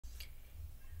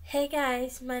Hey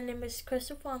guys, my name is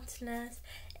Crystal Fontanes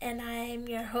and I am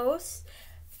your host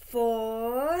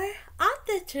for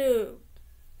AuthorTube.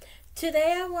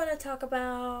 Today I want to talk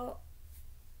about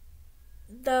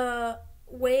the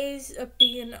ways of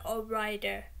being a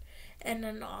writer and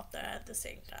an author at the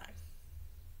same time.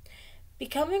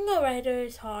 Becoming a writer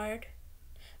is hard,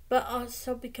 but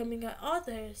also becoming an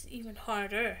author is even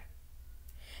harder.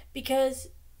 Because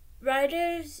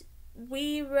writers,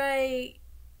 we write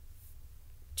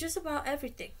just about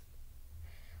everything.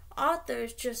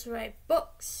 Authors just write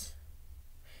books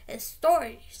and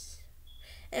stories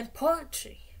and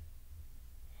poetry.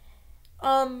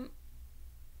 And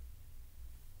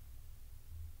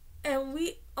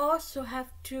we also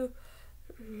have to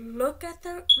look at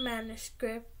the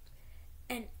manuscript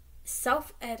and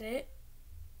self-edit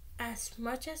as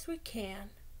much as we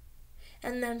can,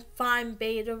 and then find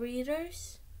beta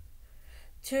readers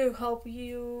to help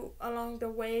you along the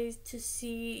way to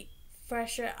see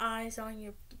fresher eyes on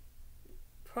your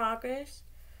progress,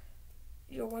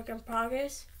 your work in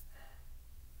progress.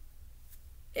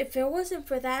 If it wasn't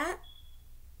for that,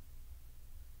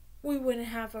 we wouldn't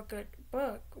have a good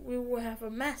book. We would have a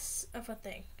mess of a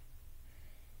thing.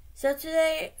 So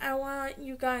today I want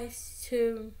you guys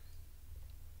to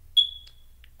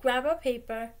grab a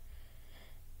paper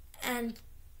and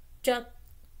jot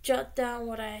down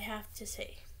what I have to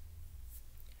say.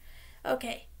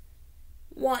 Okay.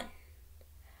 1.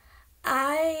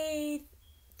 I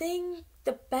think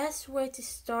the best way to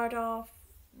start off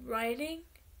writing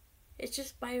is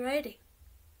just by writing.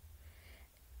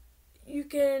 You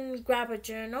can grab a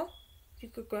journal, you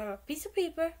could grab a piece of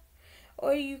paper,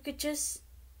 or you could just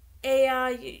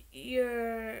AI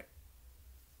your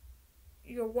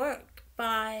work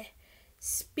by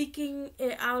speaking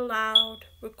it out loud,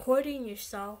 recording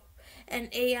yourself, and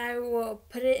AI will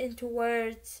put it into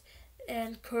words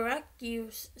and correct you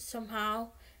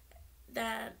somehow.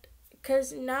 That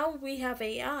because now we have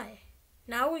AI,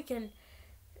 now we can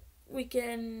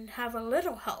have a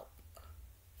little help.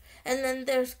 And then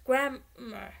there's Grammarly,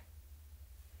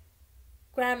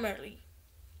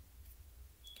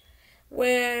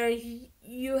 where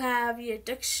you have your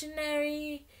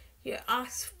dictionary, your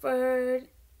Oxford.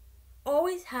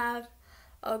 Always have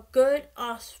a good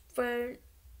Oxford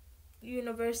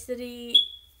University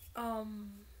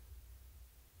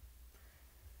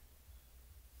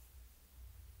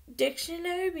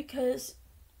dictionary, because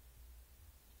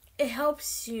it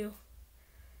helps you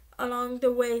along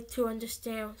the way to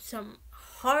understand some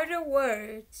harder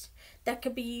words that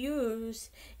could be used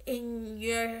in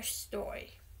your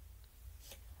story.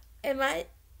 In my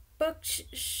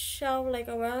bookshelf, like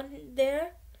around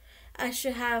there, I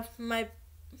should have my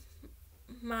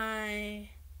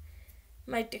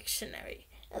dictionary,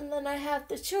 and then I have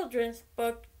the children's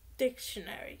book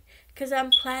dictionary, because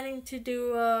I'm planning to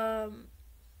do a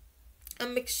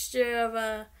mixture of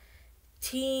a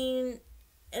teen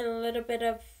and a little bit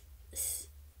of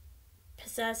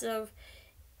possessive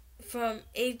from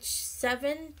age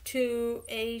 7 to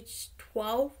age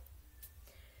 12.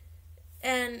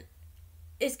 And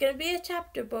it's going to be a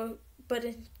chapter book, but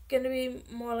it's going to be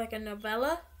more like a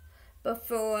novella, but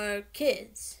for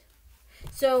kids.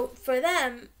 So for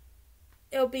them,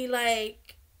 it'll be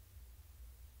like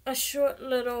a short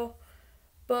little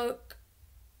book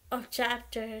of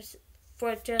chapters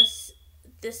for just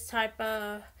this type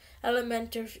of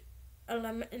elementary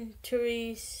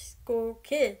school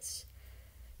kids.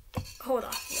 Hold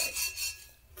on, guys.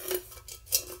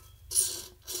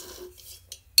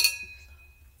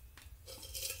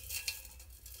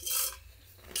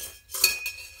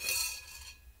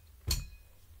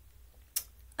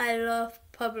 I love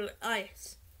public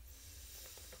ice.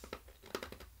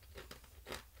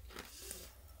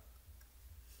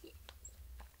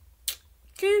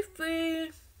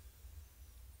 Goofy.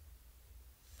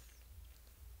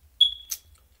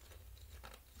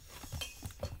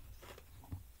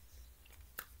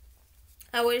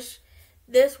 I wish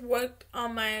this worked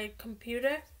on my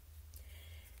computer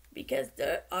because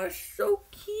they are so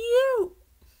cute.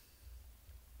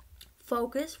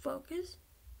 Focus.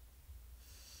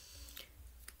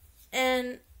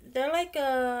 And they're like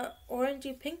a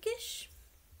orangey pinkish.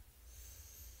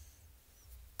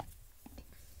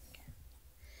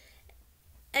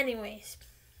 Anyways,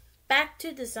 back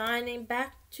to designing,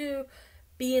 back to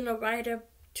being a writer,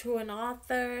 to an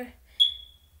author.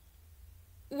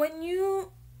 When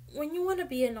you want to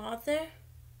be an author,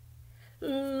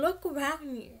 look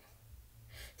around you.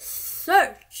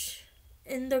 Search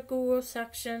in the Google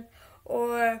section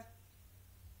or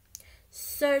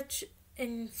search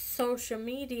in social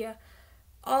media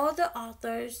all the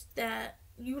authors that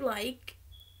you like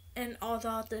and all the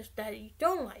authors that you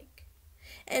don't like.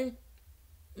 And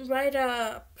write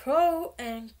a pro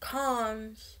and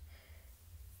cons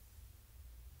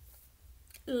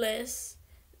list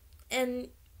and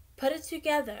put it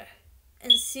together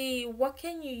and see what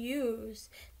can you use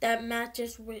that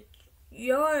matches with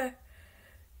your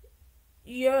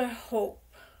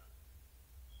hope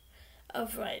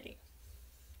of writing.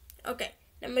 Okay,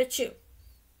 number 2.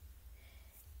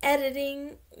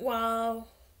 Editing while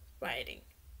writing.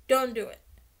 Don't do it.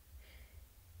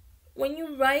 When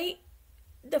you write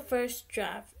the first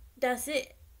draft, that's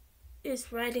it.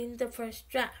 It's writing the first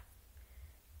draft.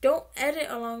 Don't edit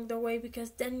along the way,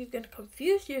 because then you're going to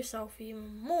confuse yourself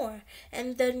even more,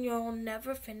 and then you'll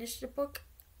never finish the book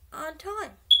on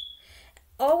time.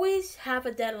 Always have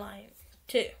a deadline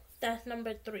too. That's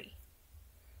number 3.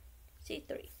 See,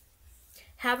 3.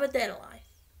 Have a deadline.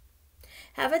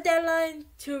 Have a deadline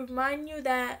to remind you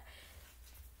that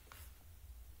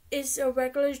it's a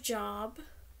regular job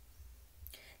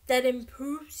that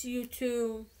improves you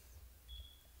to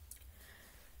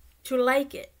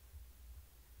like it.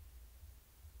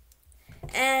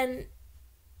 And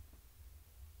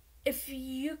if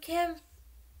you can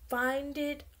find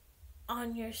it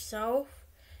on yourself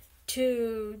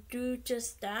to do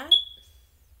just that,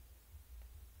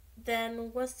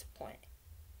 then what's the point?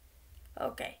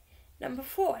 Okay, number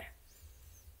 4.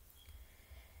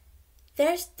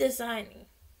 There's designing,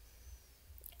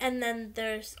 and then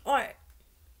there's art.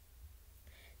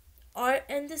 Art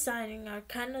and designing are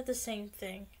kind of the same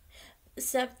thing,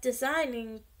 except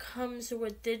designing comes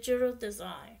with digital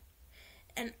design,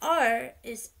 and art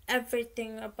is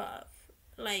everything above,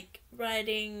 like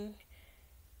writing,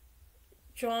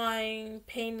 drawing,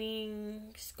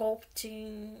 painting,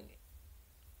 sculpting,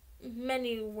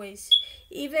 many ways,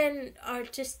 even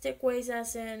artistic ways,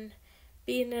 as in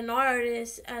being an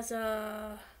artist, as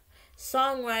a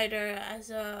songwriter, as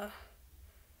a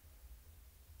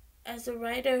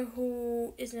writer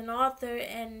who is an author,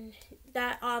 and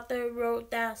that author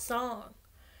wrote that song.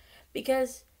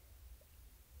 Because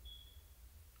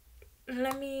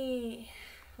let me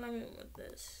with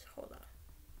this. Hold on.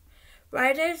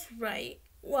 Writers write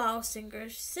while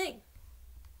singers sing.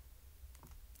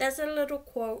 That's a little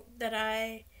quote that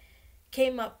I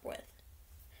came up with.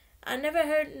 I never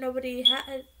heard nobody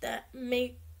had that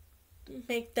make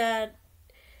that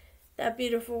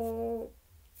beautiful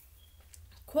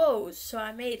quote, so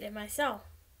I made it myself.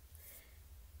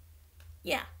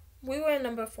 Yeah, we were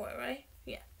number 4, right?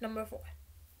 Yeah, number 4.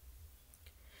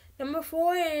 Number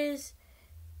 4 is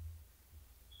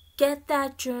get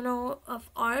that journal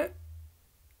of art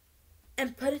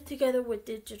and put it together with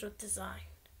digital design.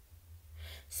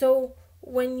 So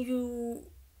when you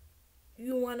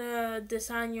want to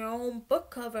design your own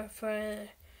book cover for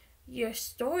your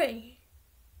story,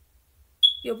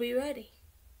 you'll be ready.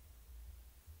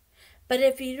 But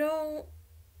if you don't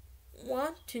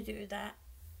want to do that,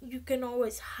 you can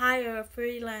always hire a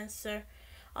freelancer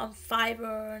on Fiverr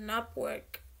or on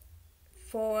Upwork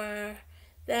for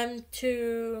them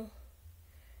to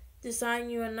design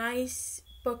you a nice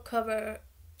book cover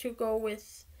to go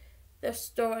with the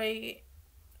story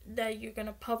that you're going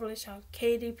to publish on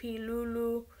KDP,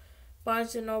 Lulu,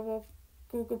 Barnes & Noble,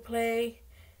 Google Play,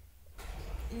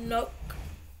 Nook,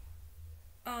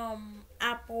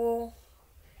 Apple,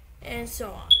 and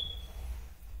so on.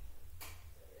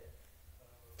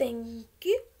 Thank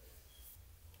you.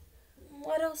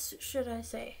 What else should I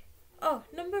say? Oh,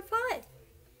 number 5.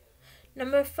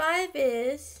 Number 5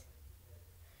 is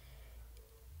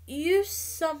use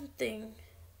something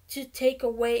to take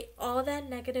away all that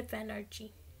negative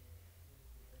energy.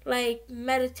 Like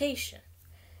meditation.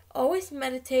 Always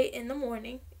meditate in the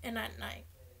morning and at night.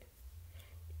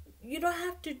 You don't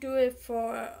have to do it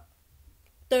for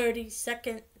 30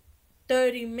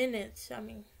 minutes.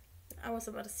 I was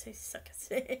about to say seconds,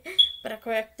 but I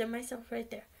corrected myself right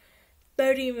there.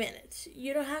 30 minutes.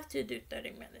 You don't have to do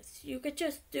 30 minutes. You could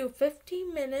just do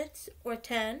 15 minutes or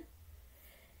 10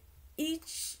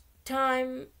 each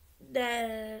time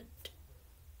that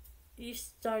you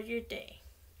start your day.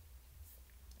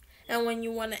 And when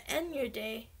you want to end your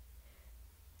day,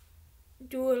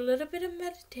 do a little bit of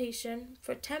meditation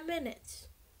for 10 minutes.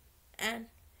 And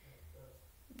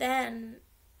then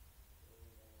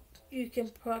you can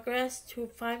progress to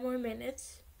 5 more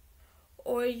minutes,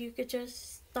 or you could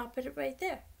just stop it right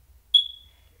there.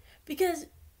 Because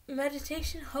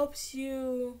meditation helps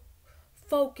you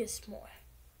focus more.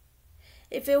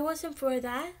 If it wasn't for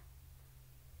that,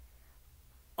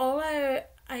 all our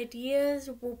ideas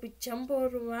will be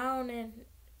jumbled around and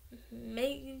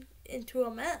made into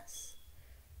a mess.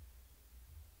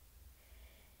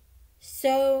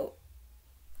 So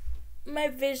my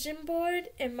vision board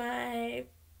in my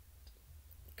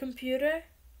computer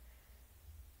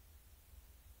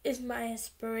is my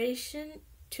inspiration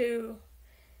to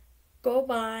go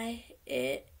by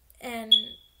it and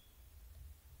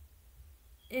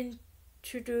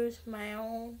introduce my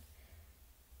own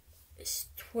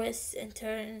twists and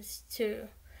turns to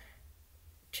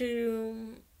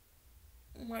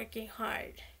working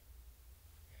hard.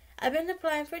 I've been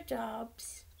applying for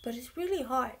jobs, but it's really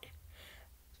hard.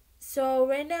 So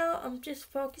right now I'm just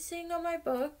focusing on my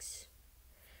books,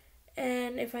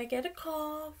 and if I get a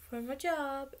call from a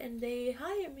job and they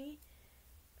hire me,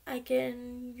 I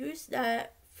can use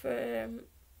that for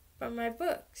my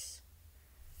books.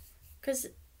 Cuz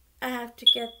I have to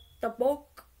get the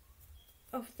bulk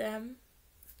of them,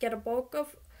 get a bulk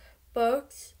of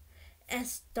books and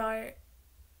start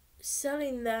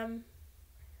selling them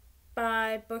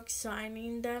by book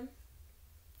signing them,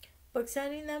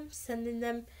 sending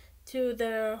them to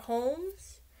their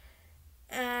homes.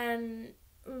 And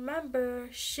remember,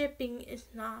 shipping is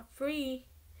not free,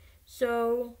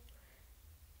 so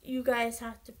you guys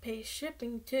have to pay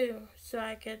shipping too, so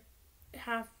I could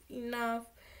have enough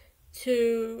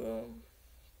to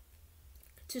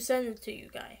send it to you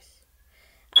guys.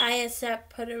 I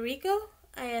accept Puerto Rico.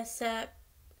 I accept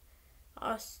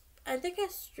I think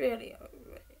Australia,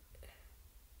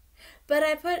 but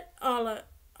I put all of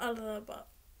the above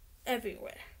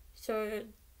everywhere, so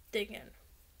they can.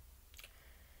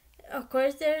 Of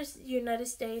course, there's United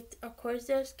States. Of course,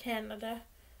 there's Canada,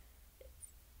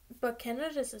 but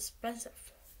Canada's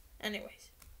expensive.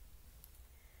 Anyways,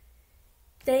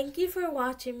 thank you for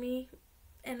watching me,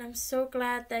 and I'm so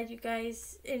glad that you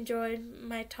guys enjoyed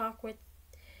my talk with,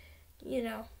 you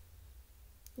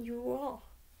all.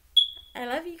 I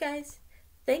love you guys.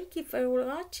 Thank you for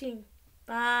watching.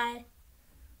 Bye.